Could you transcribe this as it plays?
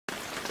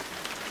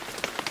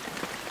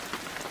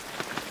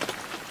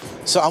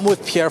So I'm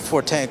with Pierre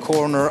Fortin,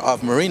 co-owner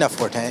of Marina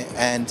Fortin,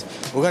 and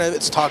we're going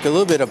to talk a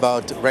little bit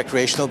about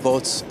recreational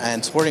boats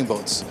and sporting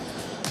boats.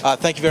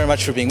 Thank you very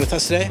much for being with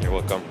us today. You're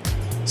welcome.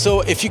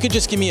 So if you could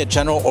just give me a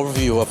general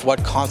overview of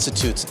what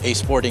constitutes a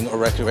sporting or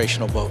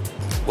recreational boat.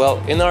 Well,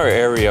 in our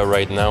area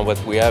right now,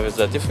 what we have is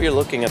that if we're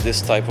looking at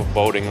this type of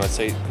boating, let's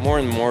say more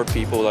and more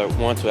people that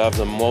want to have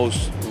the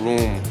most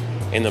room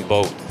in a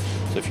boat.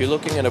 So if you're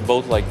looking at a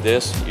boat like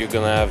this, you're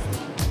going to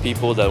have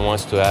people that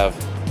wants to have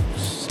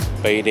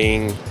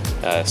bathing,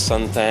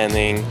 sun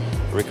tanning,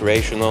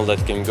 recreational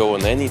that can go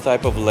on any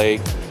type of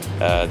lake.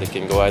 They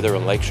can go either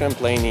on Lake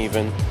Champlain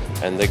even,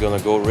 and they're going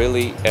to go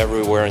really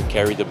everywhere and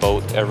carry the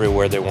boat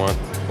everywhere they want,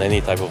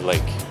 any type of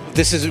lake.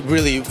 This is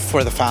really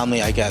for the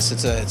family, I guess.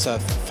 It's a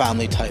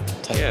family type.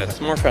 Yeah,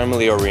 it's more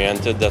family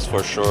oriented, that's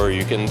for sure.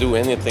 You can do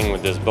anything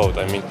with this boat.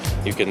 I mean,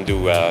 you can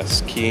do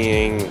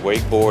skiing,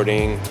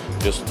 wakeboarding,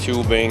 just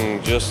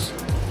tubing, just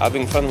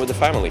having fun with the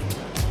family.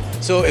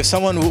 So if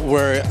someone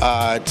were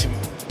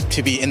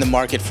to be in the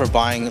market for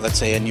buying, let's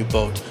say, a new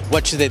boat,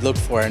 what should they look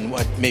for and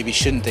what maybe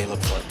shouldn't they look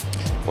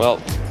for?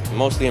 Well,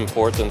 mostly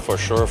important for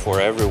sure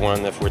for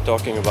everyone, if we're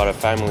talking about a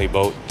family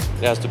boat,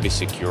 it has to be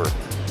secure.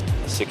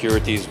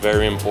 Security is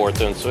very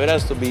important, so it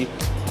has to be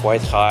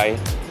quite high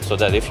so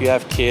that if you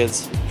have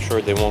kids,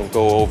 sure they won't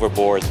go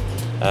overboard.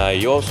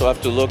 You also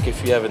have to look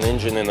if you have an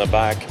engine in the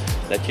back,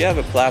 that you have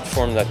a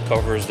platform that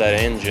covers that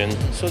engine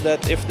so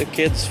that if the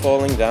kid's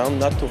falling down,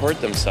 not to hurt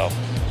themselves.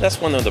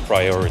 That's one of the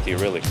priority,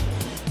 really.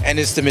 And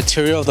is the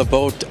material of the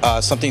boat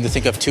something to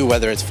think of too,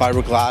 whether it's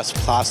fiberglass,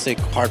 plastic,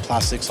 hard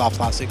plastic, soft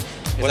plastic?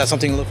 Is that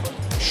something to look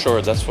for?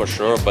 Sure, that's for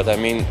sure, but I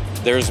mean,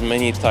 there's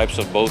many types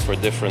of boats for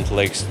different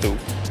lakes too.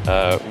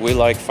 We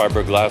like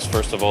fiberglass,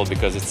 first of all,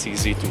 because it's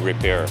easy to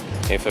repair.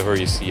 If ever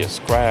you see a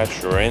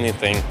scratch or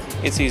anything,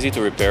 it's easy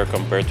to repair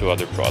compared to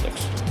other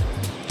products.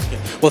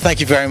 Well, thank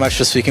you very much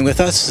for speaking with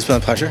us. It's been a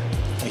pleasure.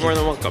 You're more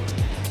than welcome.